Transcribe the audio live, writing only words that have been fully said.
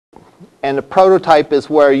and the prototype is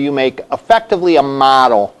where you make effectively a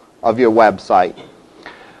model of your website.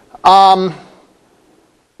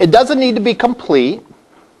 It doesn't need to be complete.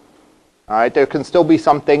 All right, there can still be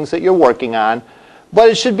some things that you're working on, but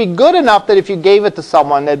it should be good enough that if you gave it to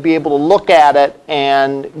someone, they'd be able to look at it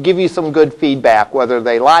and give you some good feedback, whether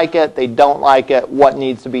they like it, they don't like it, what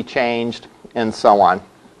needs to be changed, and so on.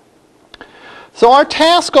 So our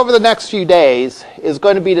task over the next few days is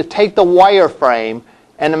going to be to take the wireframe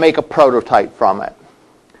and to make a prototype from it.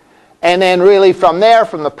 And then really from there,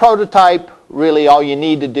 from the prototype, really all you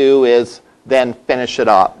need to do is then finish it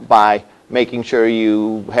up by making sure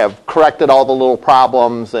you have corrected all the little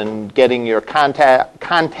problems and getting your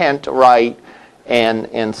content right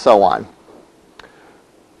and so on.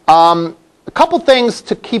 A couple things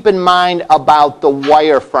to keep in mind about the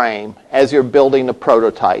wireframe as you're building the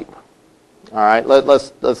prototype. All right,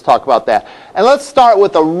 let's talk about that. And let's start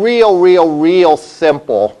with a real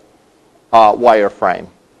simple wireframe.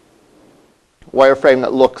 Wireframe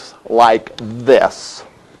that looks like this.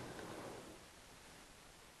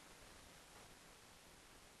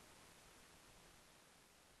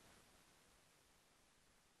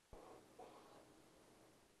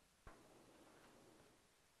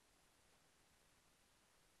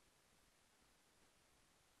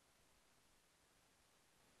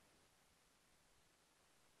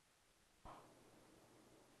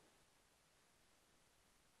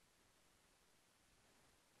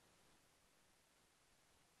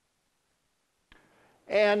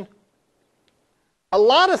 And a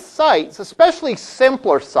lot of sites, especially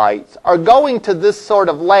simpler sites, are going to this sort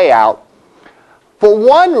of layout. For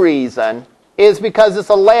one reason is because it's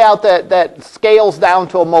a layout that scales down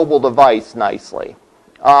to a mobile device nicely.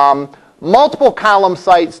 Multiple column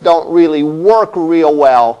sites don't really work real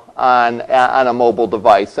well on a mobile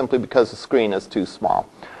device simply because the screen is too small.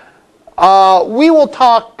 We will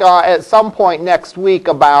talk at some point next week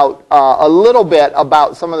about a little bit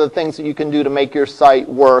about some of the things that you can do to make your site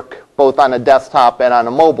work both on a desktop and on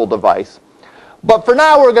a mobile device. But for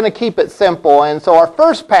now, we're going to keep it simple. And so our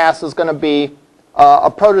first pass is going to be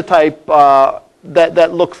a prototype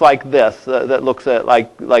that looks like this, that looks at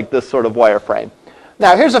like this sort of wireframe.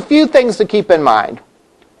 Now, here's a few things to keep in mind.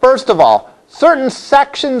 First of all, certain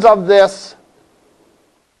sections of this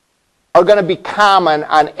are going to be common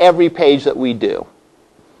on every page that we do.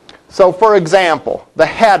 So for example, the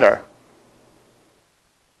header.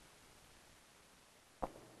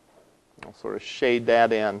 I'll sort of shade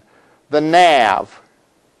that in. The nav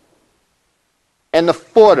and the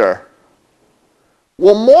footer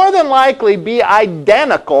will more than likely be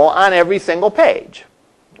identical on every single page,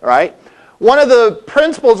 right? One of the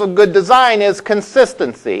principles of good design is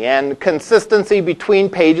consistency, and consistency between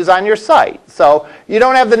pages on your site. So you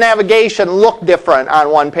don't have the navigation look different on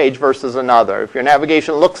one page versus another. If your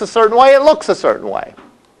navigation looks a certain way, it looks a certain way.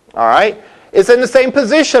 All right? It's in the same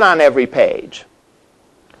position on every page.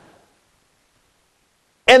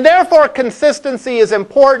 And therefore, consistency is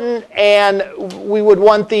important, and we would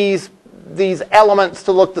want these elements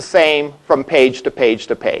to look the same from page to page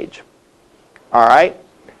to page. All right?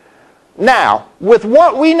 Now, with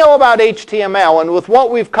what we know about HTML and with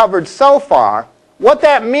what we've covered so far, what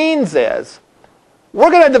that means is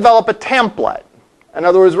we're going to develop a template. In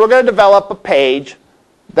other words, we're going to develop a page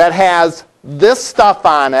that has this stuff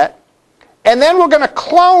on it, and then we're going to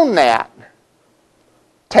clone that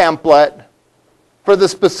template for the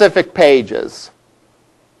specific pages.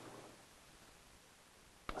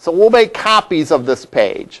 So we'll make copies of this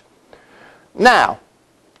page. Now,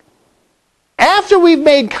 after we've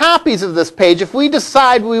made copies of this page, if we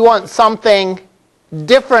decide we want something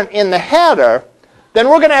different in the header, then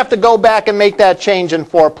we're going to have to go back and make that change in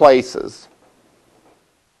 4 places.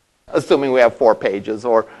 Assuming we have 4 pages,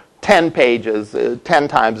 or 10 pages, 10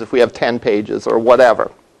 times if we have 10 pages, or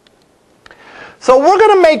whatever. So we're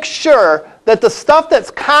going to make sure that the stuff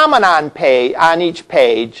that's common on each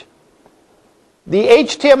page, the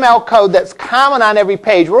HTML code that's common on every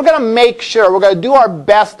page, we're going to make sure, we're going to do our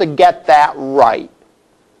best to get that right.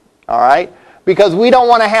 All right? Because we don't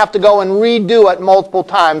want to have to go and redo it multiple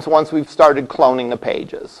times once we've started cloning the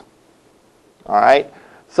pages. All right?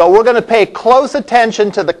 So we're going to pay close attention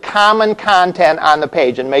to the common content on the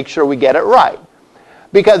page and make sure we get it right.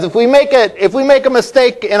 Because if we make a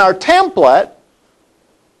mistake in our template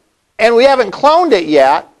and we haven't cloned it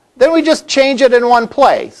yet, then we just change it in one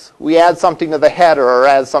place. We add something to the header or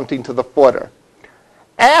add something to the footer.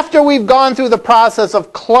 After we've gone through the process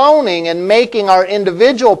of cloning and making our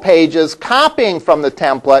individual pages, copying from the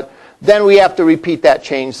template, then we have to repeat that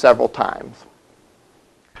change several times.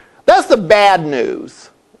 That's the bad news,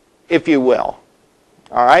 if you will.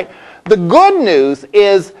 All right? The good news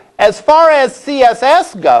is As far as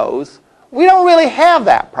CSS goes, we don't really have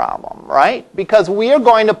that problem, right? Because we are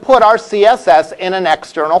going to put our CSS in an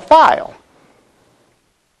external file.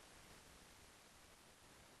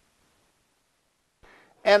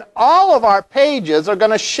 And all of our pages are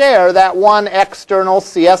going to share that one external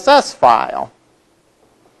CSS file.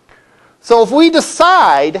 So if we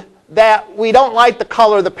decide that we don't like the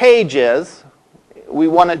color the page is, we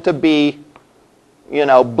want it to be,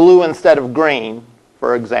 blue instead of green,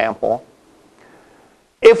 for example.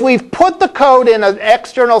 If we've put the code in an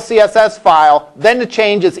external CSS file, then the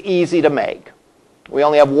change is easy to make. We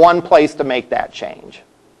only have one place to make that change.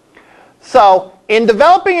 So in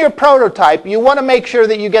developing your prototype, you want to make sure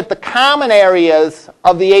that you get the common areas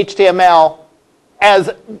of the HTML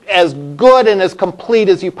as good and as complete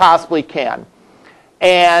as you possibly can.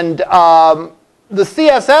 And the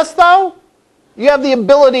CSS, though, you have the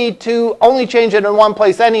ability to only change it in one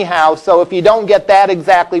place anyhow. So if you don't get that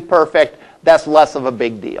exactly perfect, that's less of a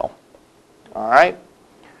big deal. All right?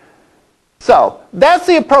 So that's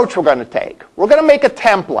the approach we're going to take. We're going to make a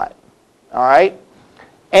template. All right?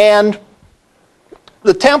 And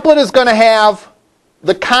the template is going to have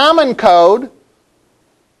the common code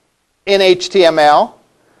in HTML,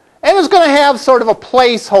 and it's going to have sort of a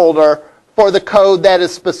placeholder for the code that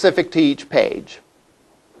is specific to each page.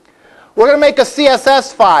 We're going to make a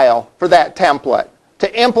CSS file for that template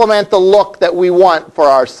to implement the look that we want for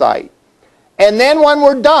our site. And then when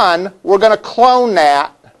we're done, we're going to clone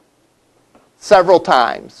that several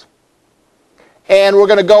times. And we're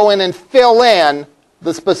going to go in and fill in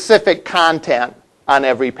the specific content on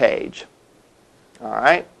every page. All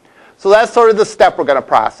right? So that's sort of the step we're going to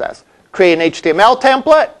process. Create an HTML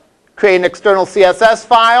template, create an external CSS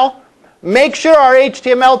file, make sure our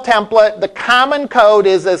HTML template, the common code,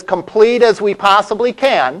 is as complete as we possibly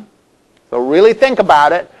can. So really think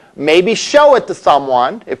about it. Maybe show it to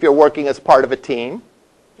someone if you're working as part of a team,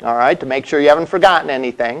 all right, to make sure you haven't forgotten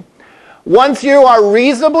anything. Once you are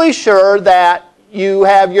reasonably sure that you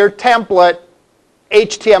have your template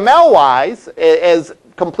HTML-wise as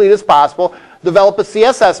complete as possible, develop a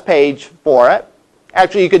CSS page for it.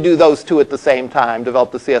 Actually, you could do those two at the same time,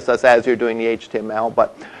 develop the CSS as you're doing the HTML.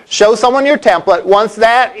 But show someone your template. Once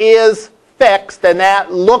that is fixed and that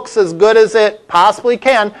looks as good as it possibly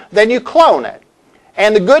can, then you clone it.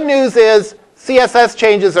 And the good news is CSS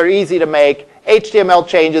changes are easy to make. HTML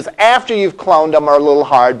changes after you've cloned them are a little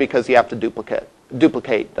hard because you have to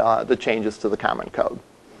duplicate the changes to the common code.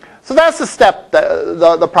 So that's the step,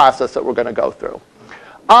 the process that we're going to go through.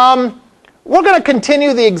 We're going to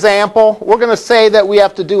continue the example. We're going to say that we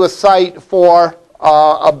have to do a site for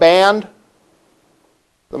a band,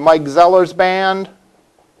 the Mike Zeller's band.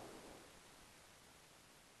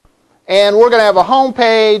 And we're going to have a home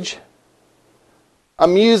page, a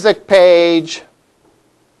music page,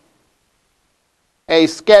 a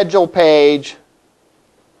schedule page,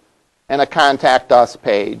 and a contact us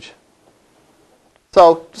page.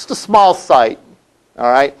 So just a small site,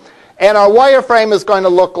 all right? And our wireframe is going to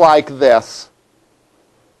look like this,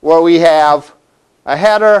 where we have a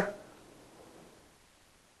header,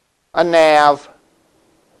 a nav,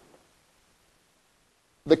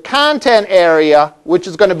 the content area, which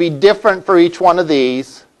is going to be different for each one of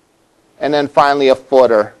these, and then finally a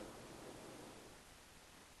footer.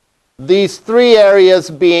 These three areas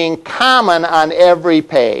being common on every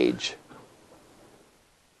page,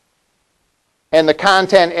 and the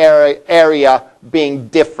content area being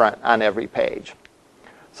different on every page.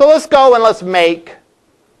 So let's go and let's make,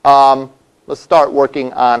 let's start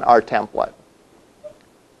working on our template.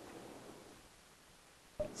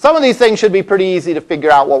 Some of these things should be pretty easy to figure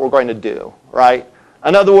out what we're going to do, right?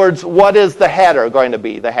 In other words, what is the header going to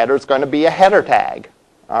be? The header is going to be a header tag,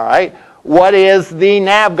 all right? What is the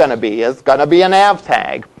nav going to be? It's going to be a nav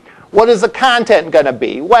tag. What is the content going to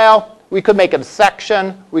be? Well, we could make it a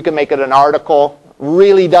section. We could make it an article.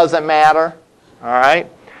 Really doesn't matter, all right?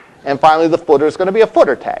 And finally, the footer is going to be a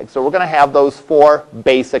footer tag. So we're going to have those four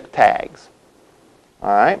basic tags, all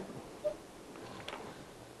right?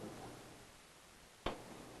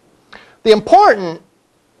 The important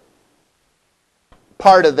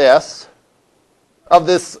part of this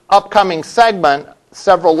upcoming segment,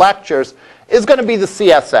 several lectures, is going to be the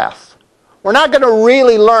CSS. We're not going to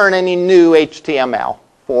really learn any new HTML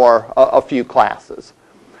for a few classes.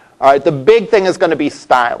 All right, the big thing is going to be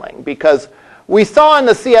styling, because we saw in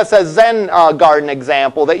the CSS Zen Garden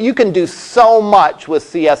example that you can do so much with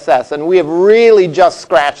CSS, and we have really just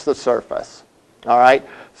scratched the surface. All right.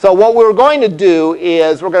 So what we're going to do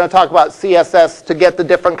is we're going to talk about CSS to get the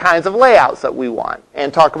different kinds of layouts that we want,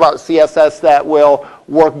 and talk about CSS that will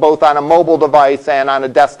work both on a mobile device and on a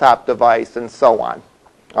desktop device and so on.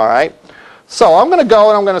 All right. So I'm going to go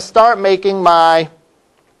and I'm going to start making my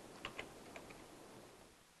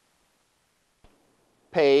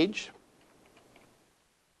page.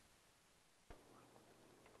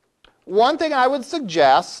 One thing I would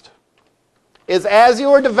suggest is, as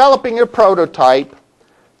you are developing your prototype,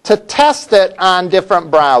 to test it on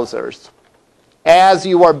different browsers as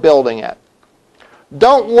you are building it.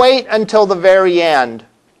 Don't wait until the very end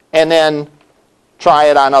and then try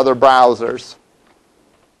it on other browsers.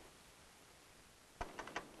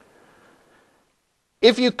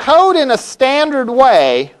 If you code in a standard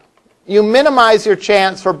way, you minimize your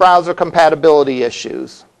chance for browser compatibility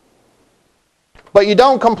issues. But you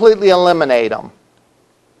don't completely eliminate them.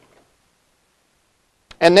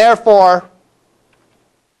 And therefore,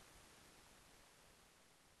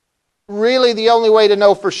 really the only way to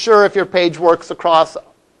know for sure if your page works across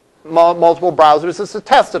multiple browsers is to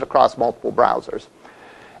test it across multiple browsers.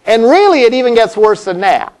 And really it even gets worse than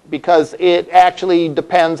that, because it actually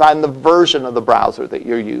depends on the version of the browser that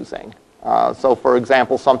you're using. So for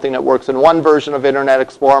example, something that works in one version of Internet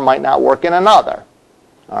Explorer might not work in another.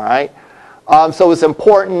 All right? So it's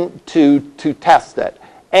important to test it.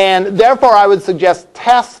 And therefore I would suggest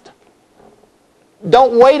test.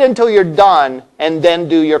 Don't wait until you're done and then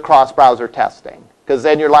do your cross-browser testing, because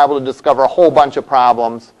then you're liable to discover a whole bunch of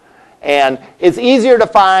problems. And it's easier to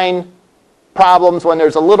find problems when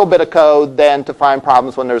there's a little bit of code than to find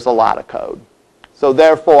problems when there's a lot of code. So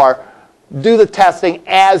therefore, do the testing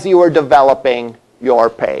as you are developing your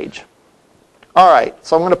page. All right,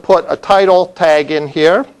 so I'm going to put a title tag in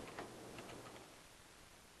here.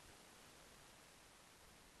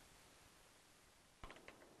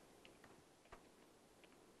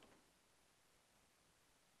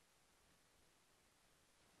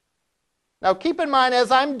 Now keep in mind, as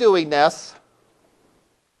I'm doing this,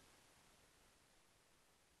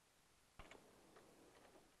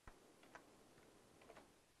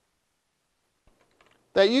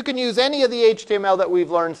 that you can use any of the HTML that we've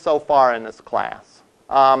learned so far in this class.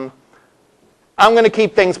 I'm going to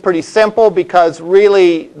keep things pretty simple, because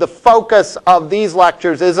really the focus of these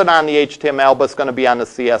lectures isn't on the HTML, but it's going to be on the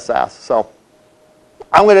CSS. So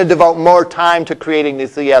I'm going to devote more time to creating the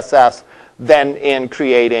CSS than in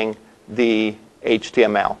creating the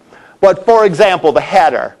HTML. But for example, the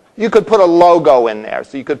header, you could put a logo in there,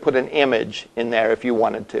 so you could put an image in there if you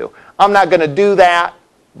wanted to. I'm not going to do that,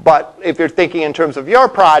 but if you're thinking in terms of your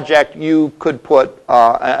project, you could put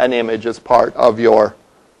an image as part of your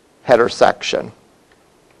header section.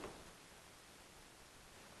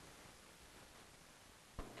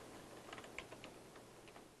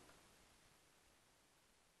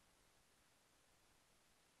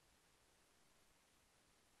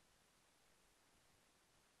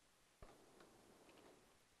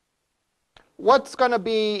 What's going to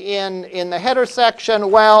be in the header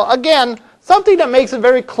section? Well, again, something that makes it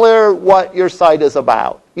very clear what your site is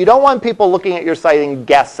about. You don't want people looking at your site and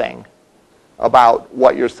guessing about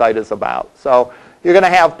what your site is about. So you're going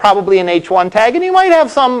to have probably an H1 tag, and you might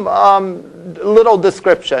have some little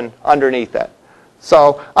description underneath it.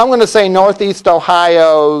 So I'm going to say Northeast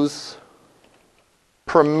Ohio's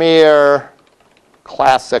premier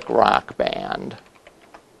classic rock band.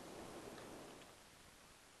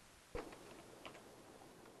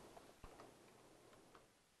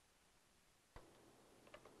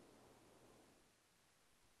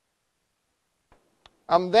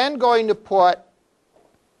 I'm then going to put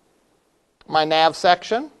my nav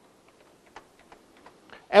section.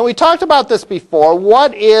 And we talked about this before.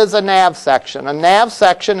 What is a nav section? A nav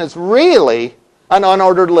section is really an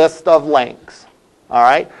unordered list of links. All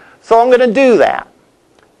right? So I'm going to do that.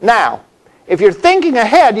 Now, if you're thinking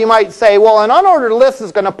ahead, you might say, well, an unordered list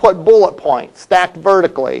is going to put bullet points stacked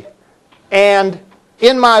vertically. And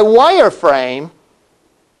in my wireframe,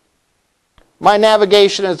 my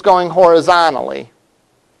navigation is going horizontally.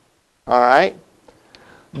 All right?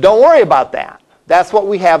 Don't worry about that. That's what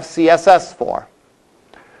we have CSS for.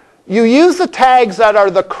 You use the tags that are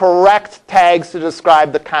the correct tags to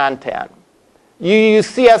describe the content. You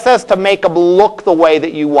use CSS to make them look the way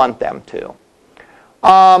that you want them to.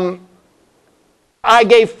 I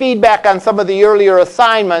gave feedback on some of the earlier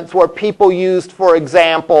assignments where people used, for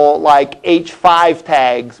example, like H5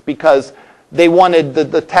 tags because they wanted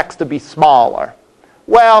the text to be smaller.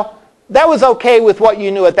 Well, that was okay with what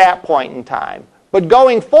you knew at that point in time. But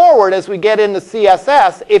going forward, as we get into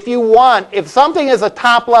CSS, if something is a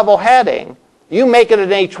top-level heading, you make it an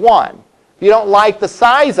H1. If you don't like the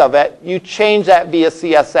size of it, you change that via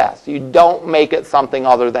CSS. You don't make it something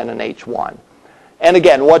other than an H1. And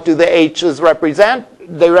again, what do the H's represent?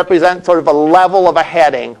 They represent sort of a level of a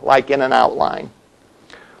heading, like in an outline.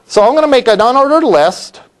 So I'm going to make an unordered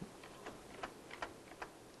list.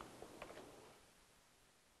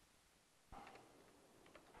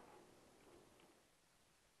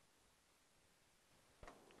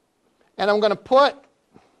 And I'm going to put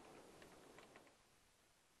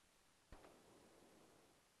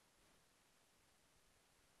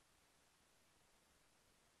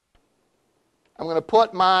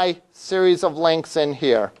my series of links in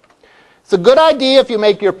here. It's a good idea if you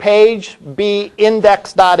make your page be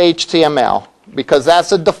index.html, because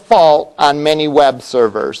that's a default on many web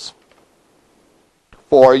servers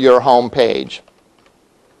for your home page.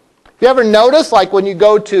 If you ever notice, like when you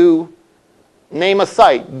go to name a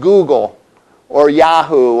site, Google or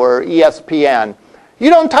Yahoo or ESPN, you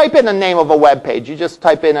don't type in the name of a web page, you just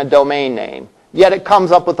type in a domain name. Yet it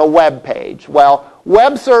comes up with a web page. Well,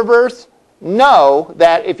 web servers know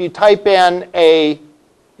that if you type in a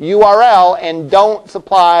URL and don't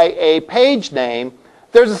supply a page name,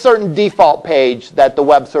 there's a certain default page that the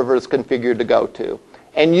web server is configured to go to.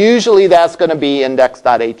 And usually that's going to be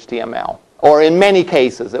index.html. Or in many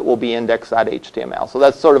cases, it will be index.html. So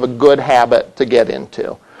that's sort of a good habit to get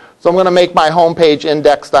into. So I'm going to make my home page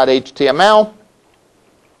index.html.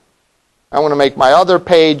 I'm going to make my other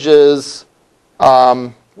pages,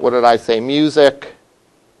 what did I say, music.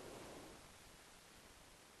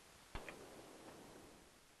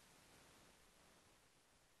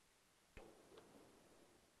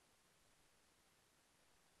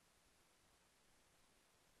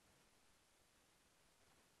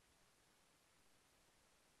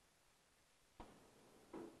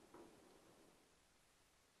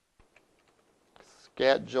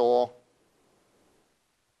 Schedule,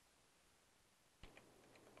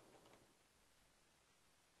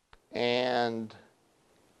 and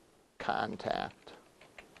contact.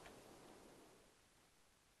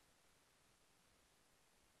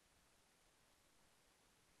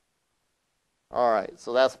 All right,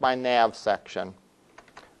 so that's my nav section.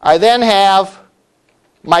 I then have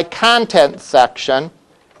my content section,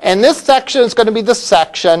 and this section is going to be the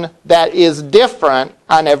section that is different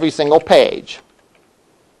on every single page.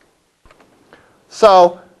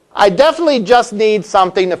 So I definitely just need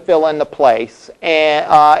something to fill in the place.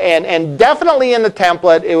 And definitely in the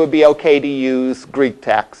template, it would be okay to use Greek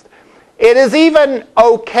text. It is even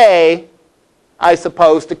okay, I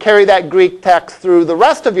suppose, to carry that Greek text through the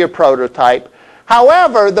rest of your prototype.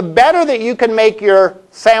 However, the better that you can make your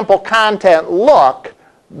sample content look,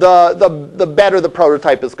 the better the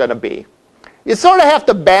prototype is going to be. You sort of have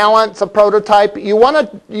to balance a prototype. You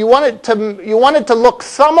want it to look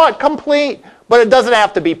somewhat complete, but it doesn't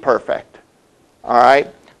have to be perfect. All right?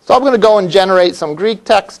 So I'm going to go and generate some Greek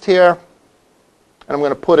text here, and I'm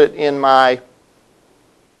going to put it in my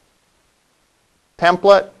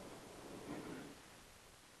template.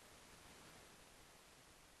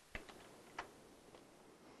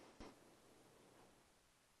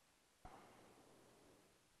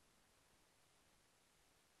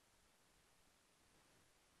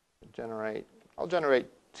 I'll generate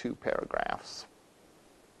 2 paragraphs.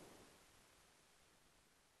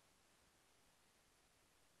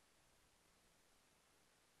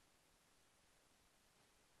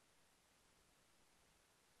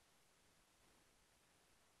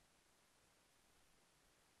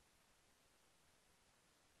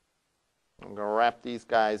 I'm going to wrap these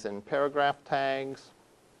guys in paragraph tags.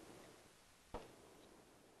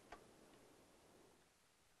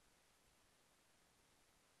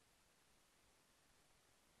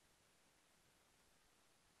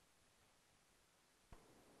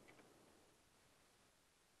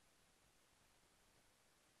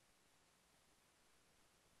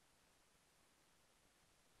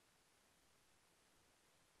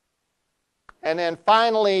 And then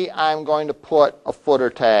finally, I'm going to put a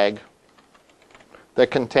footer tag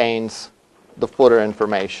that contains the footer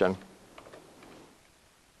information.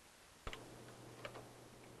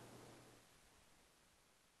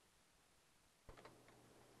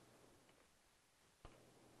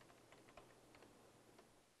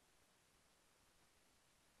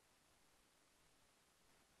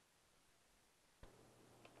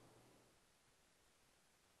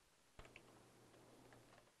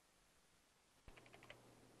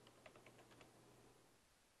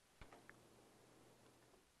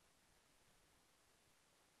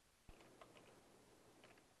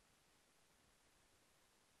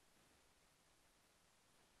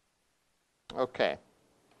 Okay.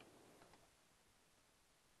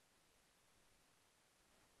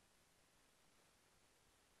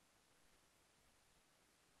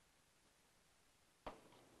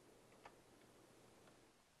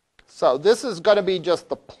 So this is going to be just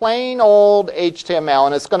the plain old HTML,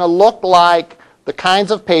 and it's going to look like the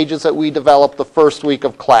kinds of pages that we developed the first week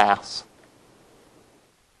of class.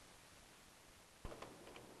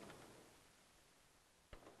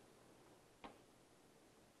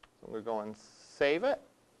 So we're going to save it.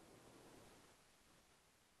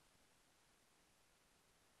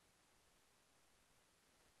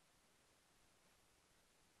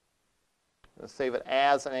 I'm going to save it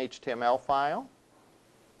as an HTML file.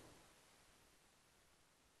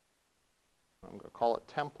 I'm going to call it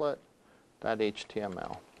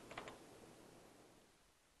template.html.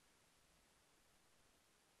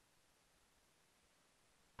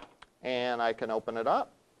 And I can open it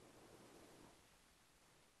up.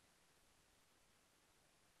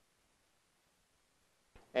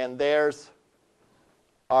 And there's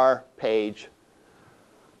our page,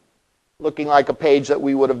 looking like a page that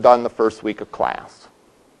we would have done the first week of class.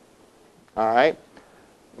 All right?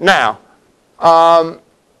 Now,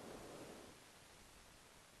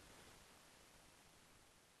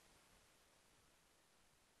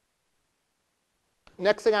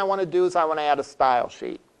 next thing I want to do is I want to add a style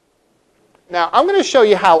sheet. Now, I'm going to show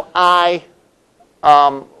you how I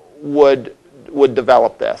would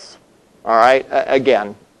develop this. All right?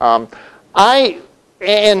 Again, and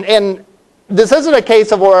this isn't a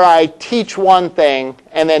case of where I teach one thing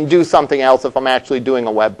and then do something else if I'm actually doing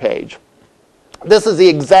a web page. This is the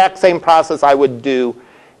exact same process I would do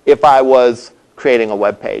if I was creating a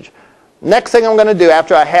web page. Next thing I'm going to do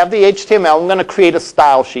after I have the HTML, I'm going to create a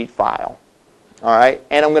style sheet file. All right?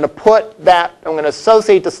 And I'm going to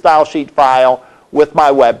associate the style sheet file with my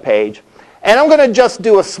web page. And I'm going to just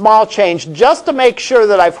do a small change just to make sure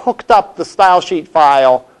that I've hooked up the style sheet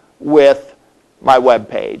file with my web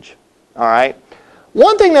page. All right?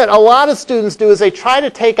 One thing that a lot of students do is they try to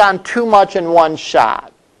take on too much in one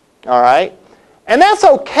shot. All right? And that's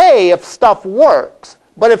okay if stuff works.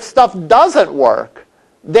 But if stuff doesn't work,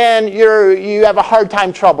 then you have a hard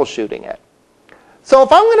time troubleshooting it. So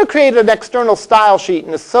if I'm going to create an external style sheet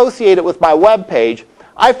and associate it with my web page,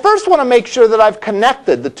 I first want to make sure that I've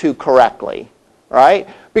connected the two correctly, right?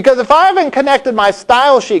 Because if I haven't connected my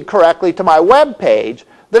style sheet correctly to my web page,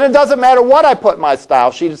 then it doesn't matter what I put in my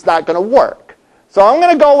style sheet, it's not going to work. So I'm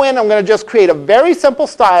going to go in, I'm going to just create a very simple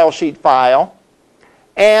style sheet file,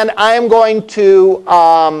 and I am going to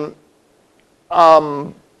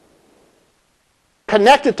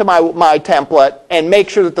connect it to my template and make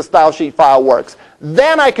sure that the style sheet file works.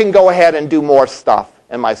 Then I can go ahead and do more stuff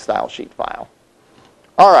in my style sheet file.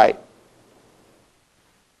 All right.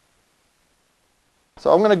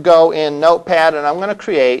 So I'm going to go in Notepad and I'm going to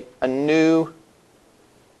create a new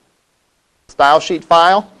style sheet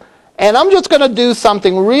file. And I'm just going to do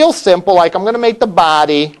something real simple, like I'm going to make the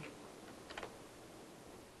body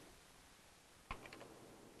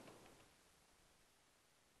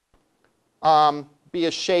be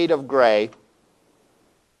a shade of gray.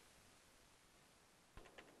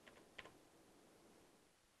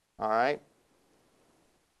 All right.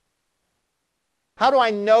 How do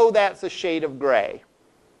I know that's a shade of gray?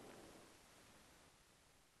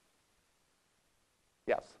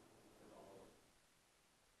 Yes.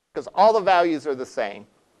 Because all the values are the same.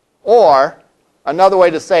 Or, another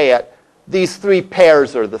way to say it, these three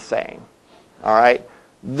pairs are the same. All right?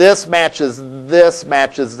 This matches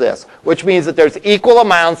this, which means that there's equal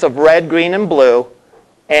amounts of red, green, and blue,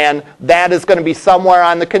 and that is going to be somewhere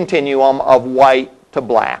on the continuum of white to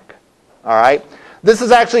black. All right? This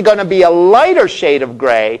is actually going to be a lighter shade of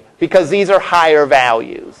gray because these are higher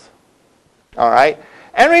values. All right?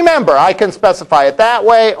 And remember, I can specify it that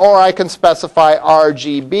way, or I can specify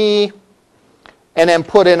RGB and then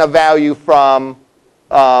put in a value from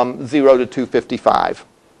 0 to 255.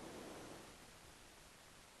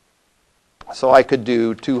 So I could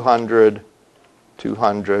do 200,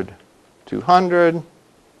 200, 200.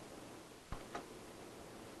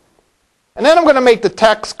 And then I'm going to make the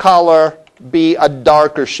text color be a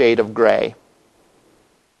darker shade of gray.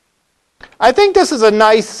 I think this is a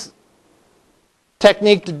nice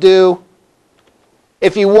technique to do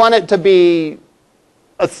if you want it to be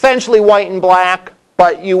essentially white and black,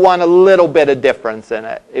 but you want a little bit of difference in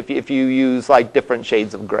it if you use like different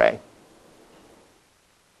shades of gray.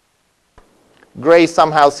 Gray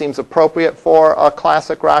somehow seems appropriate for a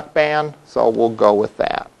classic rock band, so we'll go with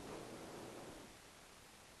that.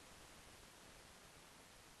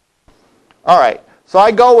 All right, so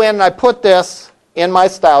I go in and I put this in my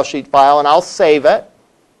style sheet file, and I'll save it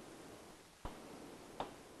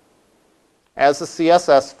as a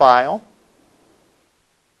CSS file.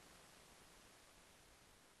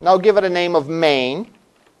 And I'll give it a name of main,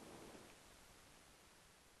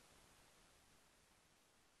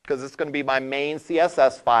 because it's going to be my main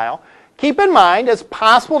CSS file. keep in mind it's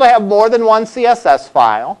possible to have more than one CSS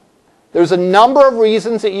file. There's a number of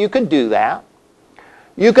reasons that you could do that.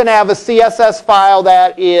 You can have a CSS file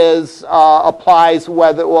that applies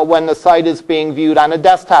when the site is being viewed on a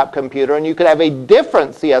desktop computer, and you could have a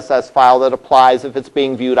different CSS file that applies if it's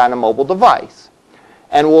being viewed on a mobile device.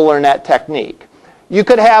 And we'll learn that technique. You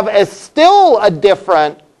could have still a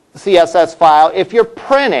different CSS file if you're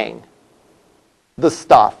printing the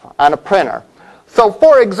stuff on a printer. So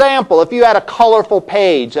for example, if you had a colorful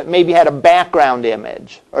page that maybe had a background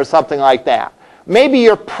image or something like that, maybe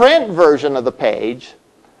your print version of the page,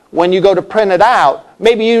 when you go to print it out,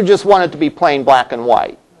 maybe you just want it to be plain black and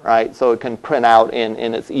white, right? So it can print out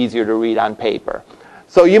and it's easier to read on paper.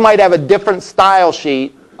 So you might have a different style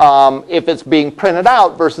sheet if it's being printed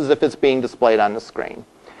out versus if it's being displayed on the screen.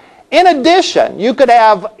 In addition, you could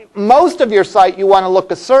have most of your site you want to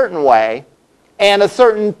look a certain way, and a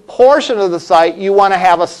certain portion of the site you want to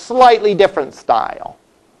have a slightly different style.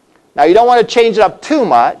 Now you don't want to change it up too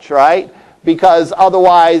much, right? Because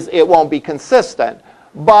otherwise it won't be consistent.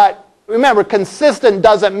 But remember, consistent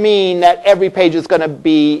doesn't mean that every page is going to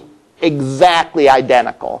be exactly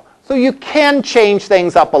identical. So you can change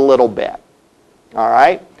things up a little bit. All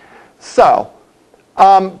right? So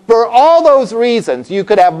for all those reasons, you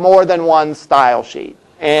could have more than one style sheet.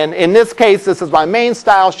 And in this case, this is my main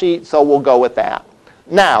style sheet, so we'll go with that.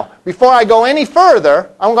 Now, before I go any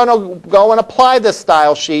further, I'm going to go and apply this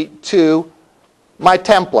style sheet to my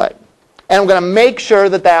template. And I'm going to make sure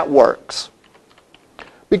that that works.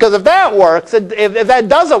 Because if that works, if that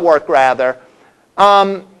doesn't work rather,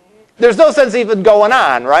 there's no sense even going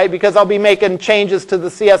on, right? Because I'll be making changes to the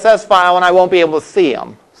CSS file and I won't be able to see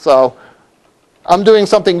them. So I'm doing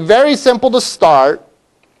something very simple to start.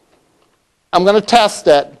 I'm going to test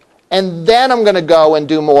it, and then I'm going to go and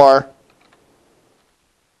do more.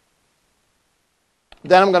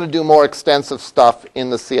 Then I'm going to do more extensive stuff in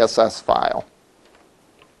the CSS file.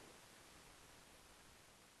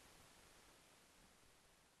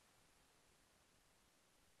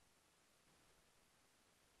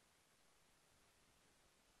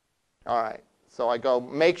 All right, so I go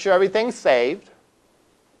make sure everything's saved.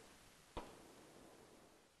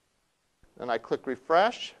 Then I click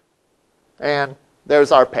refresh. And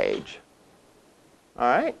there's our page. All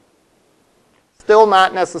right? Still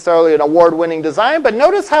not necessarily an award-winning design, but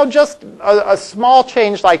notice how just a small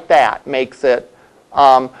change like that makes it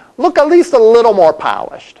look at least a little more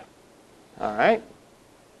polished. All right?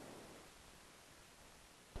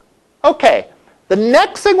 Okay, the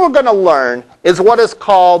next thing we're going to learn is what is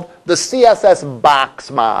called the CSS Box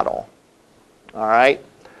Model. All right?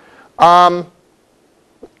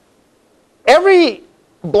 Every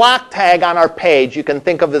block tag on our page you can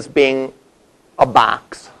think of as being a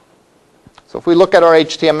box. So if we look at our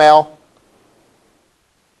HTML,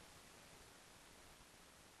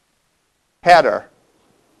 header,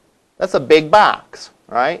 that's a big box,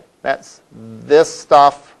 right? That's this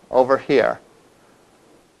stuff over here.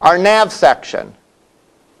 Our nav section,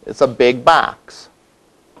 it's a big box.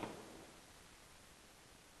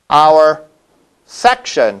 Our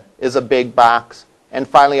section is a big box. And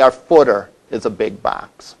finally, our footer is a big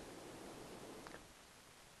box.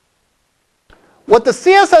 What the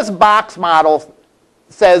CSS box model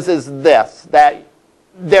says is this, that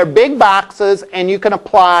they're big boxes and you can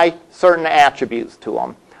apply certain attributes to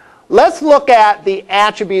them. Let's look at the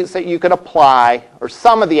attributes that you can apply, or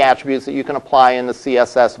some of the attributes that you can apply in the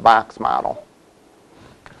CSS box model.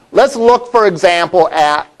 Let's look, for example,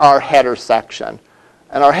 at our header section.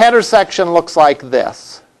 And our header section looks like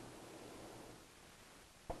this.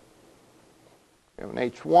 We have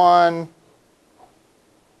an H1.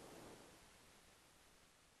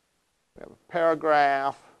 We have a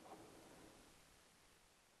paragraph.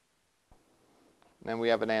 And then we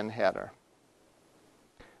have an end header.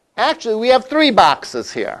 Actually, we have three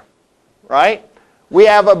boxes here, right? We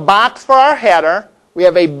have a box for our header. We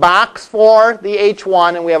have a box for the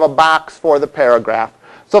H1. And we have a box for the paragraph.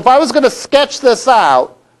 So if I was going to sketch this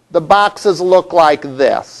out, the boxes look like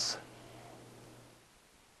this.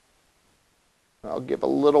 I'll give a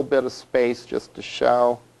little bit of space just to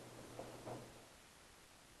show.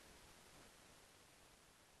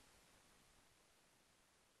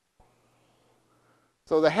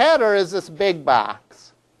 So the header is this big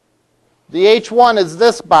box. The H1 is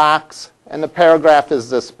this box, and the paragraph is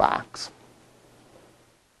this box.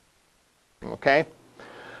 Okay?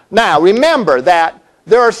 Now, remember that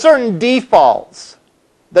there are certain defaults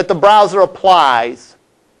that the browser applies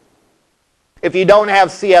if you don't have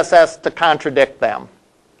CSS to contradict them.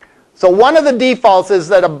 So one of the defaults is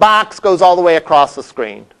that a box goes all the way across the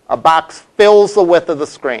screen. A box fills the width of the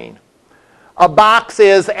screen. a box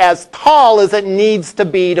is as tall as it needs to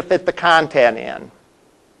be to fit the content in.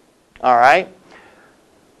 All right?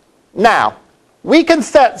 Now, we can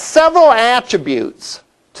set several attributes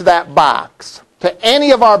to that box, to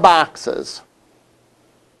any of our boxes.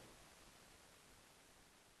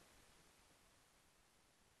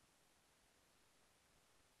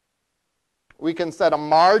 We can set a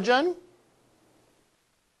margin.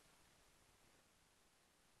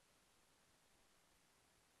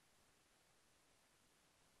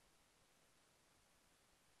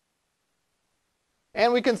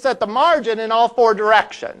 And we can set the margin in all four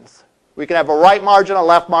directions. We can have a right margin, a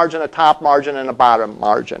left margin, a top margin, and a bottom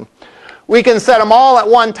margin. We can set them all at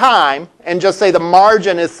one time and just say the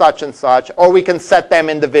margin is such and such, or we can set them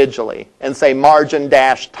individually and say margin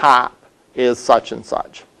dash top is such and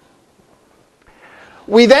such.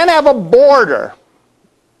 We then have a border,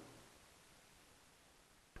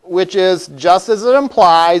 which is just as it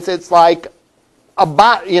implies, it's like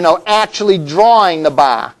actually drawing the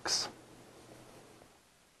box.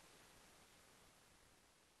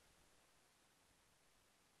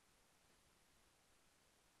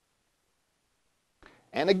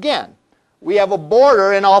 And again, we have a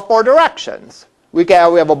border in all four directions. We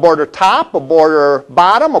have a border top, a border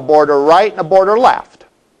bottom, a border right, and a border left.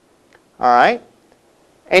 All right?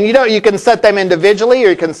 And you can set them individually or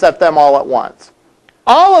you can set them all at once.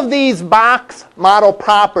 All of these box model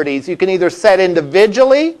properties you can either set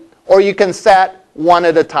individually or you can set one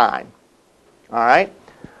at a time. All right?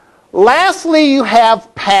 Lastly, you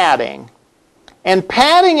have padding. And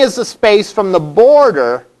padding is the space from the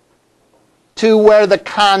border to where the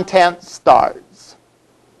content starts.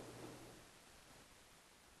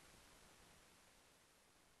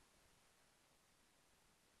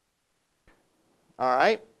 All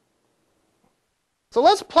right? So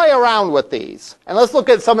let's play around with these. And let's look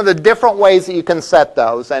at some of the different ways that you can set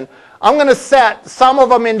those. And I'm going to set some of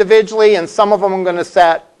them individually and some of them I'm going to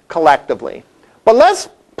set collectively. But let's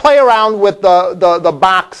play around with the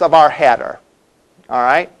box of our header. All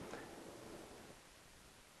right?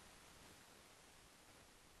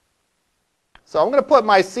 So I'm going to put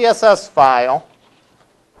my CSS file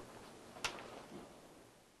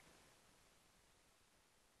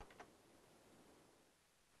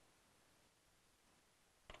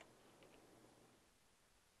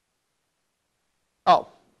Oh,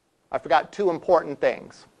 I forgot two important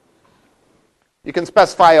things. You can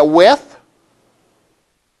specify a width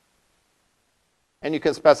and you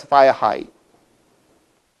can specify a height.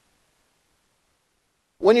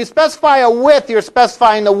 When you specify a width, you're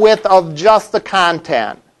specifying the width of just the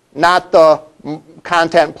content, not the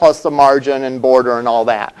content plus the margin and border and all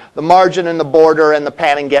that. The margin and the border and the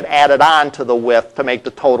padding get added on to the width to make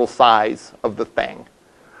the total size of the thing.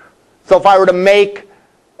 So if I were to make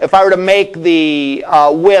the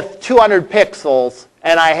width 200 pixels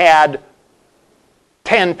and I had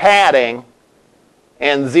 10 padding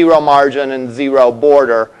and 0 margin and 0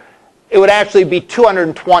 border, it would actually be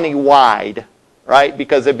 220 wide. Right?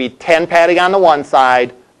 Because there'd be 10 padding on the one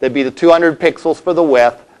side, there'd be the 200 pixels for the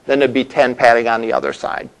width, then there'd be 10 padding on the other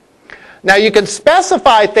side. Now you can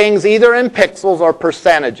specify things either in pixels or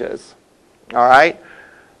percentages. All right?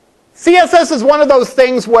 CSS is one of those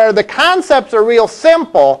things where the concepts are real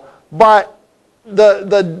simple, but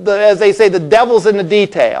as they say, the devil's in the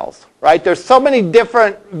details. Right? There's so many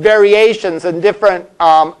different variations and different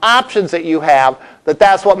options that you have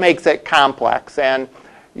that's what makes it complex. And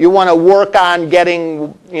you want to work on getting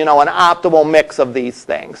an optimal mix of these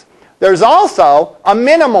things. There's also a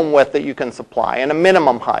minimum width that you can supply and a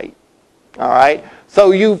minimum height. All right?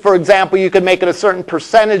 So for example, you could make it a certain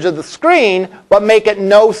percentage of the screen, but make it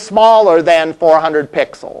no smaller than 400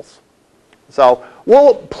 pixels. So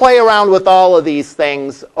we'll play around with all of these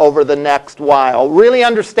things over the next while. Really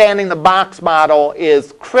understanding the box model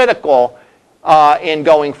is critical in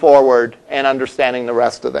going forward and understanding the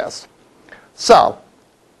rest of this. So,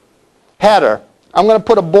 header. I'm going to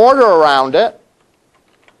put a border around it.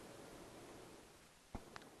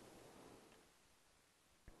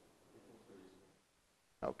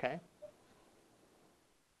 Okay.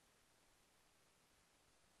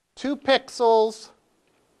 2 pixels,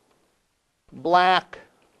 black,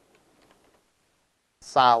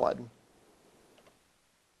 solid.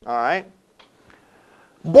 All right.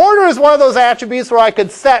 Border is one of those attributes where I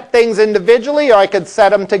could set things individually or I could set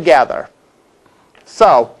them together.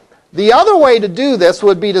 So, the other way to do this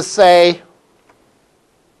would be to say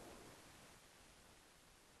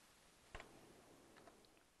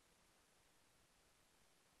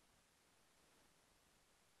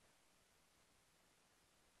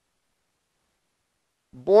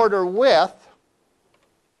border width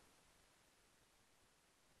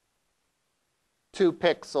 2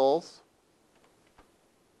 pixels.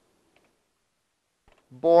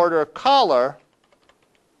 Border color,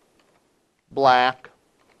 black.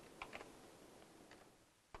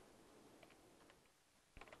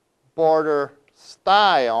 Border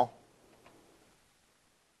style,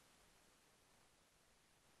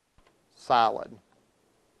 solid.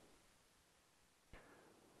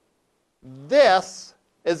 This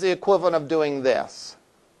is the equivalent of doing this.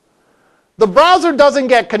 The browser doesn't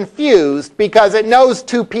get confused because it knows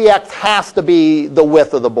 2px has to be the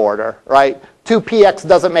width of the border, right? 2px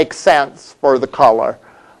doesn't make sense for the color.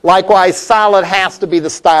 Likewise, solid has to be the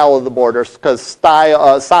style of the border because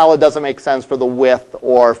solid doesn't make sense for the width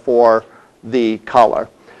or for the color.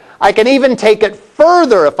 I can even take it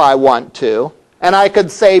further if I want to, and I could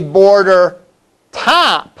say border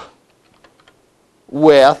top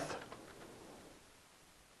width,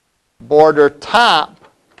 border top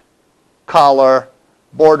color,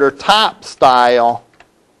 border top style,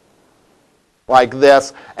 like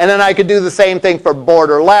this. And then I could do the same thing for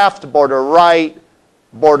border left, border right,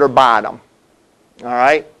 border bottom. All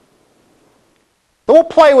right? So we'll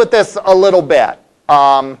play with this a little bit.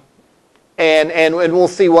 And we'll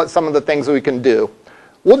see what some of the things we can do.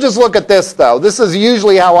 We'll just look at this, though. This is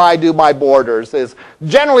usually how I do my borders.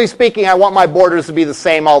 Generally speaking, I want my borders to be the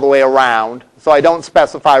same all the way around. So I don't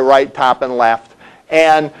specify right, top, and left.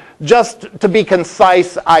 And just to be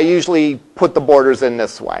concise, I usually put the borders in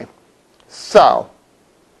this way. So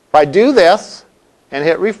if I do this and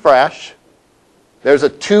hit refresh, there's a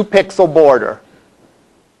 2-pixel border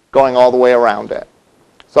going all the way around it.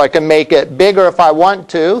 So I can make it bigger if I want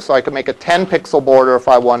to. So I can make a 10-pixel border if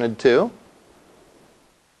I wanted to.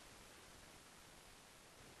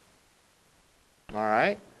 All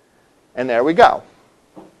right. And there we go.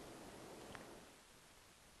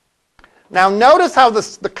 Now notice how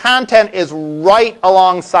the content is right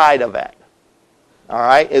alongside of it. All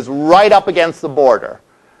right, is right up against the border.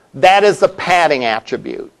 That is the padding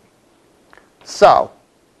attribute. So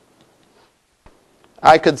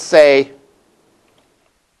I could say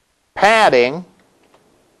padding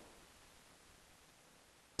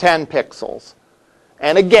 10 pixels.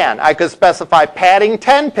 And again, I could specify padding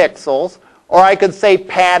 10 pixels, or I could say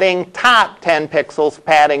padding top 10 pixels,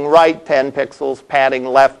 padding right 10 pixels, padding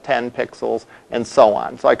left 10 pixels, and so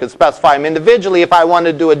on. So I could specify them individually if I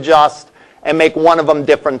wanted to adjust and make one of them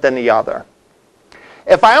different than the other.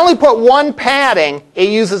 If I only put one padding, it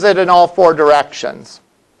uses it in all 4 directions.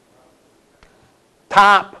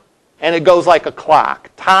 Top, and it goes like a clock.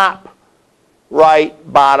 Top,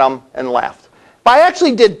 right, bottom, and left. If I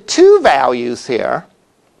actually did 2 values here,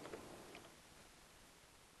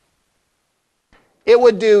 it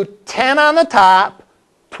would do 10 on the top,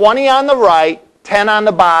 20 on the right, 10 on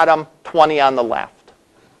the bottom, 20 on the left.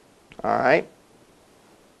 All right?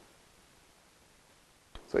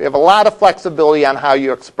 So you have a lot of flexibility on how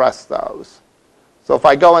you express those. So if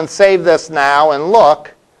I go and save this now and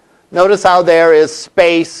look, notice how there is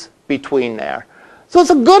space between there. So it's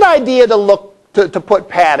a good idea to put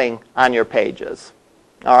padding on your pages.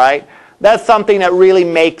 All right? That's something that really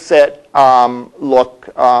makes it look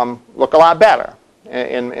a lot better,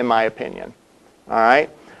 in my opinion. All right?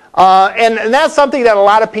 And that's something that a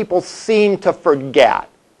lot of people seem to forget.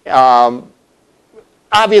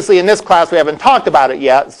 Obviously, in this class, we haven't talked about it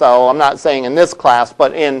yet, so I'm not saying in this class,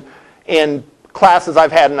 but in classes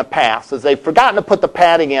I've had in the past, is they've forgotten to put the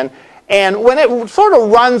padding in. And when it sort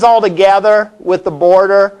of runs all together with the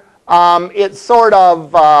border, it's sort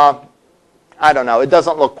of, I don't know, it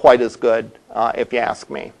doesn't look quite as good, if you ask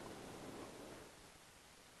me.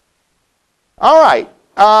 All right.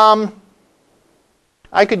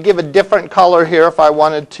 I could give a different color here if I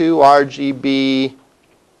wanted to, RGB.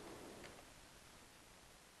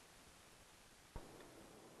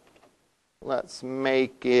 Let's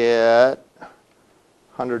make it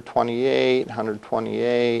 128,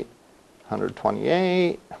 128,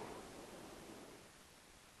 128.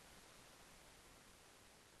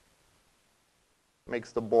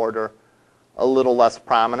 Makes the border a little less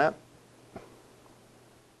prominent.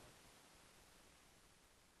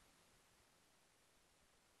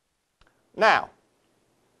 Now,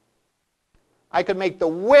 I could make the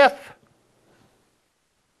width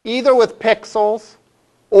either with pixels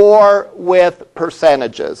or with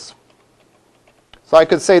percentages. So I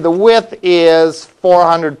could say the width is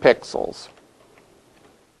 400 pixels.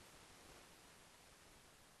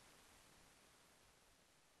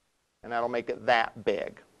 And that'll make it that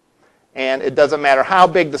big. And it doesn't matter how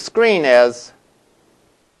big the screen is,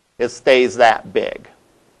 it stays that big.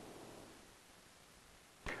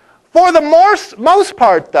 For the most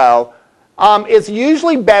part, though, it's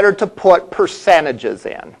usually better to put percentages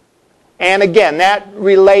in. And again, that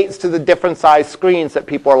relates to the different size screens that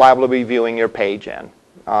people are liable to be viewing your page in.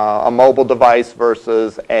 A mobile device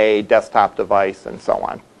versus a desktop device and so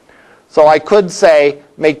on. So I could say,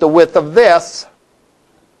 make the width of this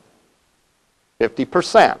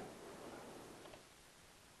 50%.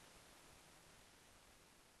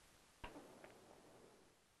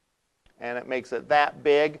 And it makes it that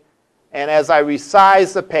big. And as I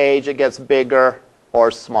resize the page, it gets bigger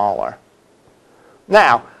or smaller.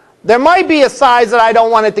 Now, there might be a size that I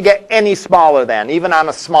don't want it to get any smaller than, even on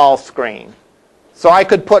a small screen. So I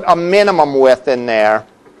could put a minimum width in there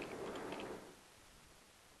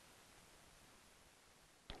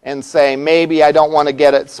and say maybe I don't want to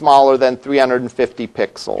get it smaller than 350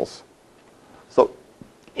 pixels. So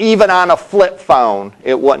even on a flip phone,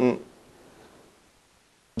 it wouldn't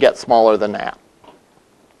get smaller than that.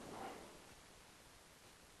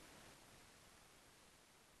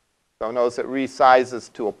 So notice it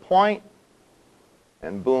resizes to a point,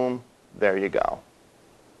 and boom, there you go.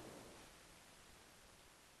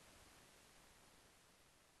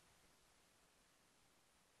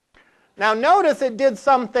 Now notice it did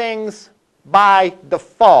some things by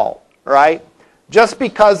default, right? Just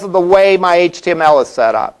because of the way my HTML is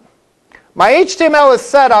set up. My HTML is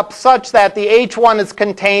set up such that the H1 is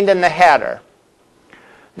contained in the header.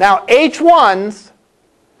 Now H1s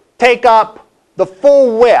take up the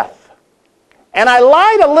full width. And I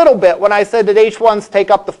lied a little bit when I said that H1s take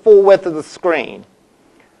up the full width of the screen.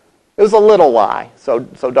 It was a little lie, so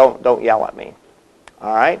don't yell at me.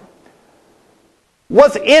 All right?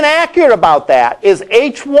 What's inaccurate about that is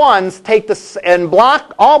H1s take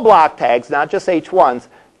all block tags, not just H1s,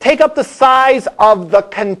 take up the size of the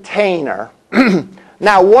container.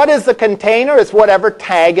 Now, what is the container? It's whatever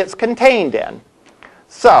tag it's contained in.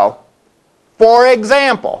 So, for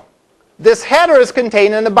example, this header is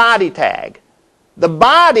contained in the body tag. The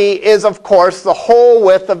body is, of course, the whole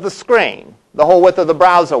width of the screen, the whole width of the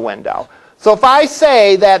browser window. So if I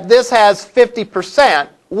say that this has 50%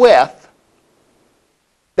 width,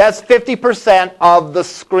 that's 50% of the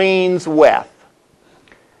screen's width.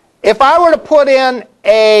 If I were to put in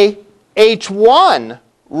a H1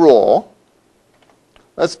 rule,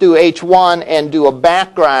 let's do H1 and do a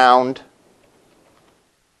background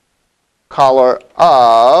color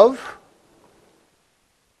of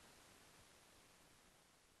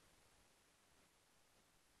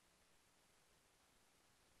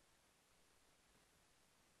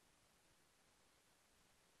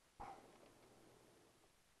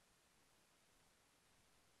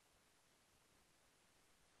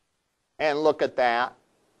and look at that.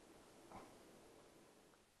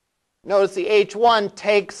 Notice the H1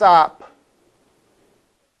 takes up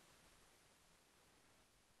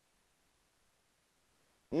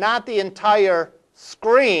not the entire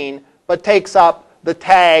screen, but takes up the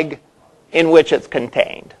tag in which it's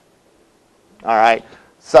contained. All right?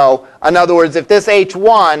 So, in other words, if this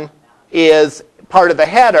H1 is part of the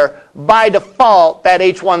header, by default, that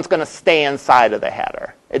H1 is going to stay inside of the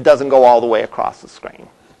header. It doesn't go all the way across the screen.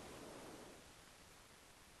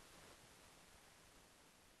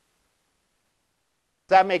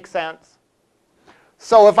 Does that make sense?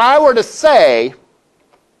 So if I were to say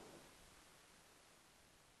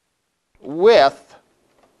width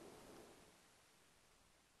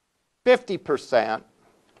 50%,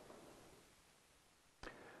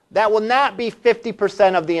 that will not be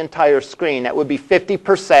 50% of the entire screen. That would be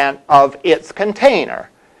 50% of its container.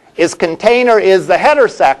 Its container is the header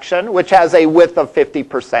section, which has a width of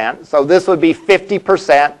 50%. So this would be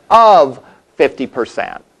 50% of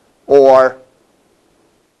 50%, or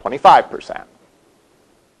 25%.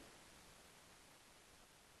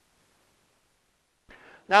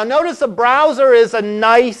 Now notice the browser is a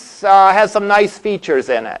nice, has some nice features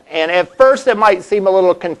in it. And at first it might seem a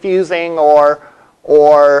little confusing or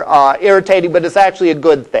irritating, but it's actually a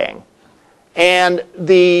good thing. And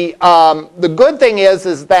the good thing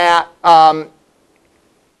is that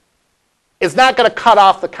it's not going to cut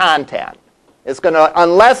off the content. It's going to,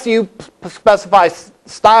 unless you specify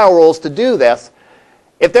style rules to do this,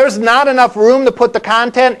 if there's not enough room to put the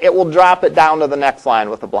content, it will drop it down to the next line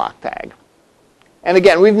with a block tag. And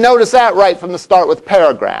again, we've noticed that right from the start with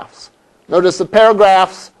paragraphs. Notice the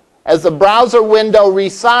paragraphs, as the browser window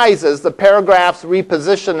resizes, the paragraphs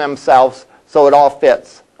reposition themselves so it all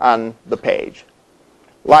fits on the page.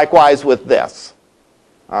 Likewise with this.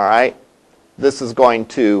 All right? This is going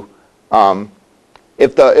to,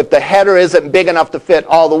 if the header isn't big enough to fit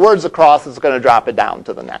all the words across, it's going to drop it down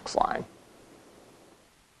to the next line.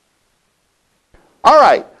 All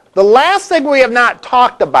right, the last thing we have not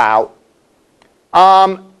talked about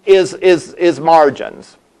is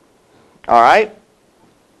margins. All right?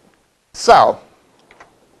 So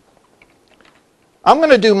I'm going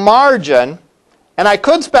to do margin, and I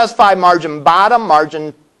could specify margin bottom,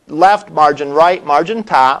 margin left, margin right, margin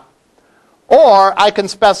top, or I can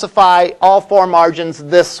specify all 4 margins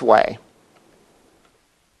this way.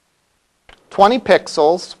 20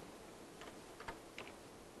 pixels,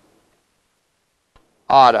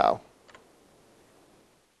 auto.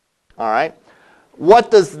 All right.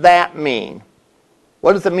 What does that mean?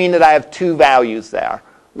 What does it mean that I have 2 values there?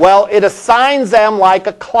 Well, it assigns them like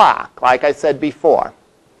a clock, like I said before.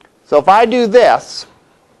 So if I do this,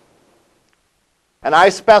 and I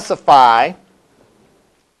specify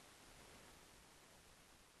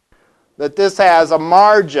that this has a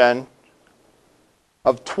margin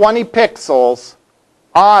of 20 pixels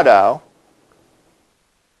auto,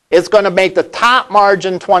 it's going to make the top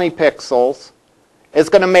margin 20 pixels. It's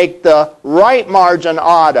going to make the right margin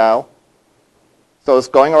auto. So it's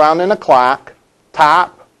going around in a clock.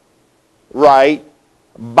 Top, right,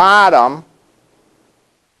 bottom,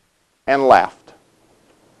 and left.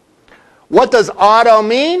 What does auto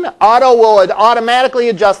mean? Auto will automatically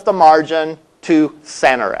adjust the margin to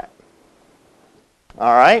center it.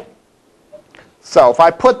 All right? So if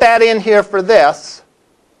I put that in here for this,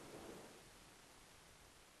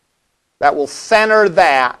 that will center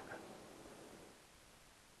that.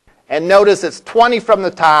 And notice it's 20 from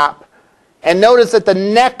the top. And notice that the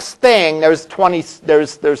next thing, there's 20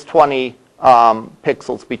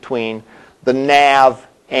 pixels between the nav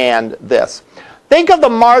and this. Think of the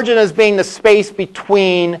margin as being the space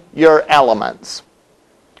between your elements.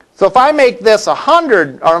 So if I make this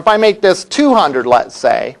 100, or if I make this 200, let's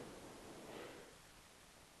say,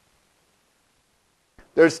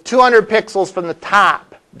 there's 200 pixels from the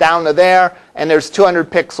top down to there, and there's 200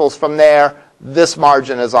 pixels from there. This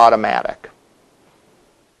margin is automatic.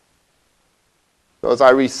 So as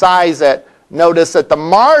I resize it, notice that the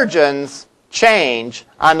margins change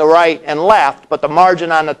on the right and left, but the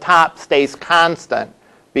margin on the top stays constant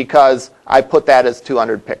because I put that as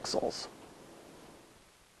 200 pixels.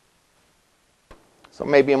 So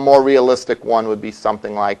maybe a more realistic one would be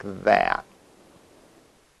something like that.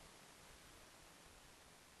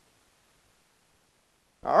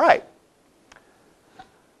 All right.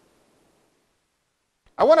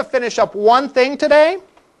 I want to finish up one thing today.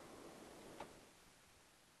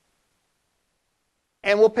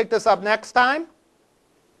 And we'll pick this up next time.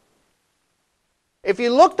 If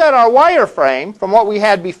you looked at our wireframe from what we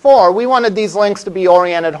had before, we wanted these links to be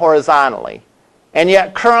oriented horizontally. And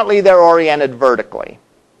yet currently they're oriented vertically.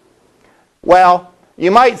 Well,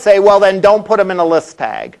 you might say, well then don't put them in a list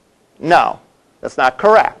tag. No, that's not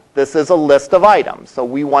correct. This is a list of items, so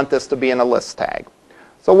we want this to be in a list tag.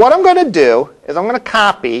 So what I'm going to do is I'm going to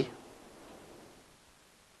copy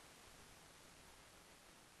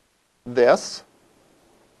this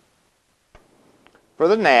for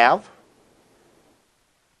the nav.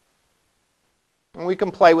 And we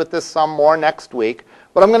can play with this some more next week.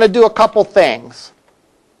 But I'm going to do a couple things.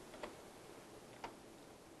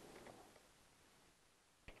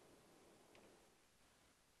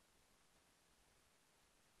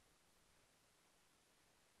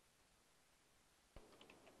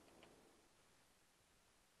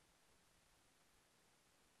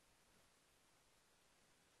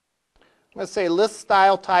 I'm going to say list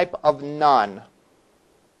style type of none.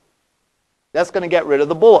 That's going to get rid of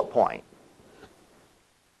the bullet point.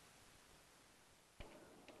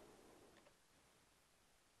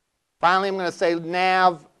 Finally, I'm going to say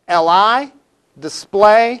nav li,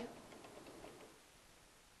 display,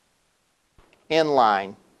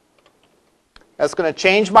 inline. That's going to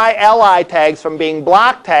change my li tags from being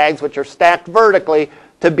block tags, which are stacked vertically,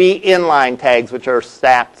 to be inline tags, which are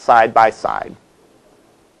stacked side by side.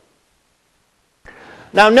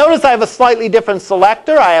 Now notice I have a slightly different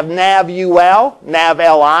selector. I have nav ul, nav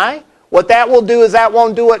li. What that will do is that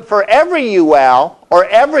won't do it for every ul or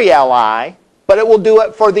every li, but it will do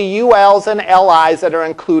it for the uls and lis that are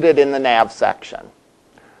included in the nav section.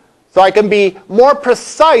 So I can be more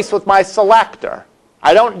precise with my selector.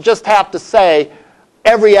 I don't just have to say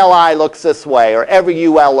every li looks this way or every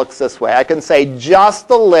ul looks this way. I can say just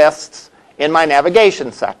the lists in my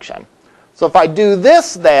navigation section. So if I do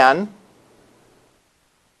this then,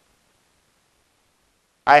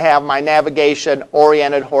 I have my navigation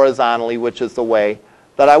oriented horizontally, which is the way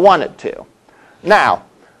that I want it to. Now,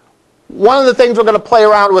 one of the things we're going to play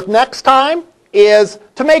around with next time is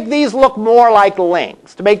to make these look more like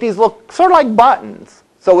links, to make these look sort of like buttons.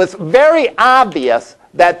 So it's very obvious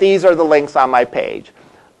that these are the links on my page.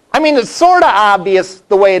 I mean, it's sort of obvious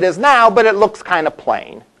the way it is now, but it looks kind of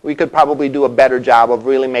plain. We could probably do a better job of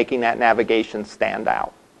really making that navigation stand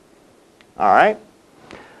out. All right?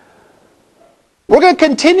 We're going to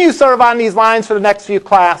continue sort of on these lines for the next few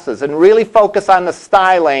classes and really focus on the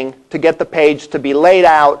styling to get the page to be laid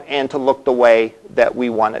out and to look the way that we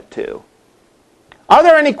want it to. Are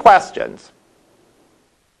there any questions?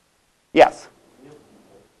 Yes?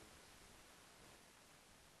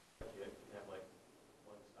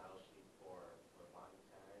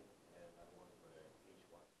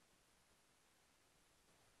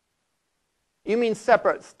 You mean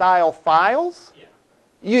separate style files? Yeah.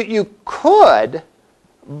 You could,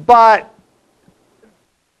 but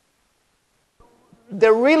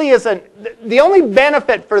there really isn't. The only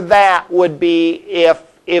benefit for that would be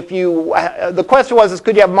if you, the question was,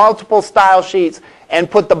 could you have multiple style sheets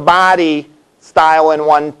and put the body style in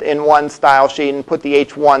one style sheet and put the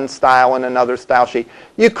H1 style in another style sheet?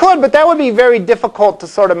 You could, but that would be very difficult to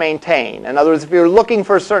sort of maintain. In other words, if you're looking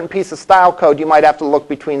for a certain piece of style code, you might have to look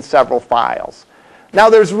between several files. Now,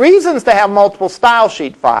 there's reasons to have multiple style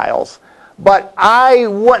sheet files, but I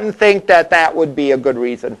wouldn't think that that would be a good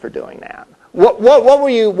reason for doing that. What were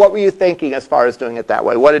you thinking as far as doing it that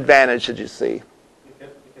way? What advantage did you see?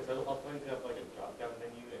 Because I was going to have like a drop-down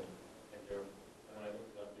menu, and when I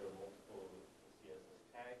looked up, there were multiple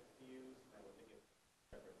CSS tags to use. I would think it's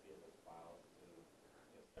separate CSS files to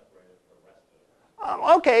separate it from the rest of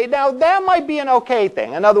it. Okay, now that might be an okay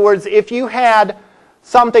thing. In other words, if you had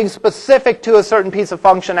something specific to a certain piece of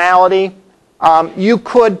functionality, you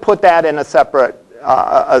could put that in a separate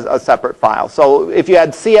file. So if you had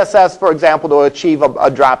CSS, for example, to achieve a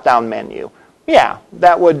drop-down menu, yeah,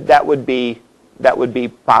 that would be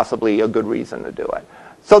possibly a good reason to do it.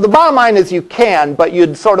 So the bottom line is you can, but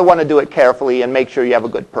you'd sort of want to do it carefully and make sure you have a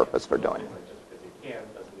good purpose for doing it.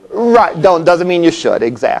 Right, doesn't mean you should,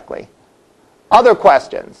 exactly. Other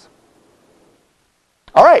questions?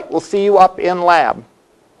 All right, we'll see you up in lab.